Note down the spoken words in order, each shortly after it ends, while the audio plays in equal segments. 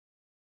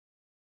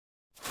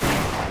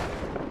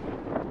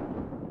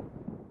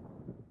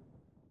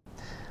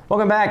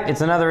Welcome back.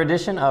 It's another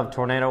edition of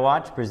Tornado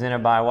Watch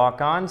presented by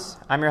Walk-Ons.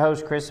 I'm your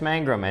host, Chris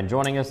Mangrum, and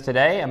joining us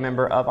today, a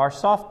member of our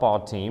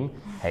softball team,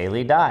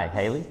 Haylee Dye.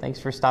 Haylee,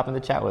 thanks for stopping to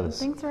chat with us.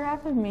 Thanks for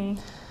having me.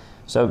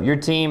 So your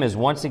team has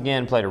once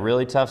again played a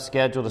really tough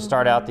schedule to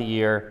start out the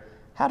year.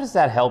 How does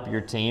that help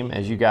your team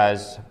as you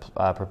guys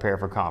prepare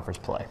for conference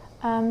play?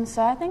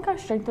 So I think our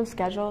strength of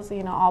schedule is,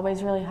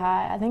 always really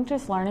high. I think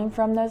just learning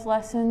from those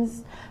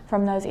lessons,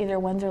 from those either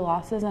wins or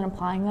losses, and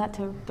applying that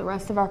to the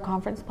rest of our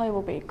conference play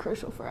will be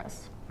crucial for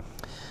us.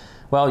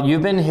 Well,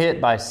 you've been hit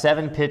by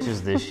 7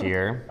 pitches this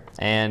year,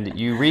 and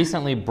you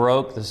recently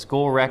broke the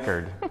school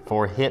record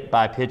for hit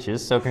by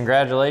pitches, so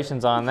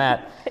congratulations on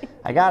that.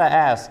 I gotta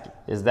ask,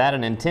 is that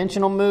an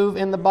intentional move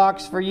in the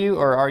box for you,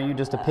 or are you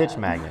just a pitch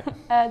magnet?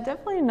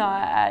 Definitely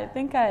not. I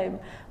think I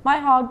might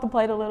hog the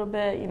plate a little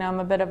bit.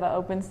 I'm a bit of an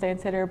open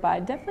stance hitter, but I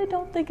definitely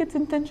don't think it's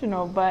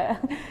intentional, but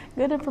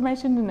good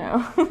information to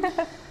know.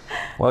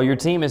 Well, your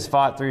team has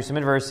fought through some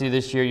adversity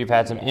this year. You've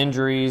had some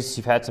injuries.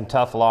 You've had some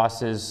tough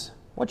losses.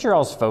 What's your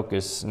all's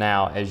focus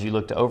now as you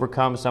look to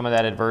overcome some of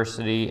that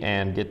adversity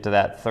and get to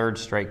that 3rd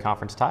straight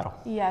conference title?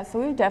 Yeah, so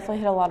we've definitely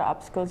hit a lot of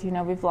obstacles.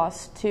 We've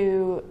lost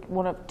two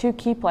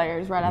key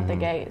players right out the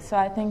gate. So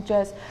I think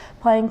just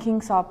playing King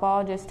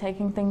softball, just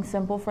taking things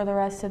simple for the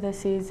rest of the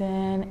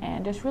season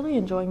and just really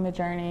enjoying the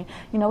journey.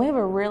 We have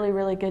a really,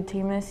 really good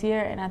team this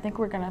year, and I think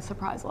we're going to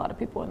surprise a lot of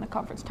people in the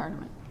conference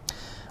tournament.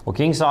 Well,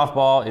 King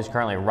softball is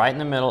currently right in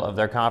the middle of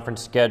their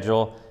conference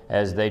schedule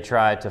as they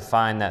try to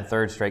find that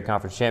 3rd straight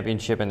conference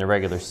championship in the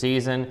regular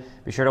season.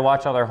 Be sure to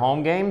watch all their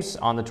home games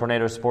on the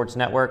Tornado Sports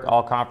Network,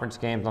 all conference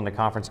games on the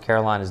Conference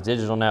Carolinas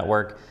digital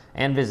network,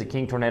 and visit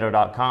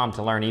kingtornado.com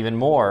to learn even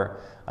more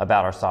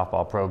about our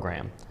softball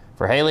program.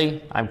 For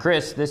Haylee, I'm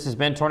Chris. This has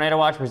been Tornado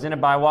Watch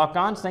presented by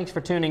Walk-Ons. Thanks for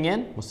tuning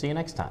in. We'll see you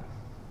next time.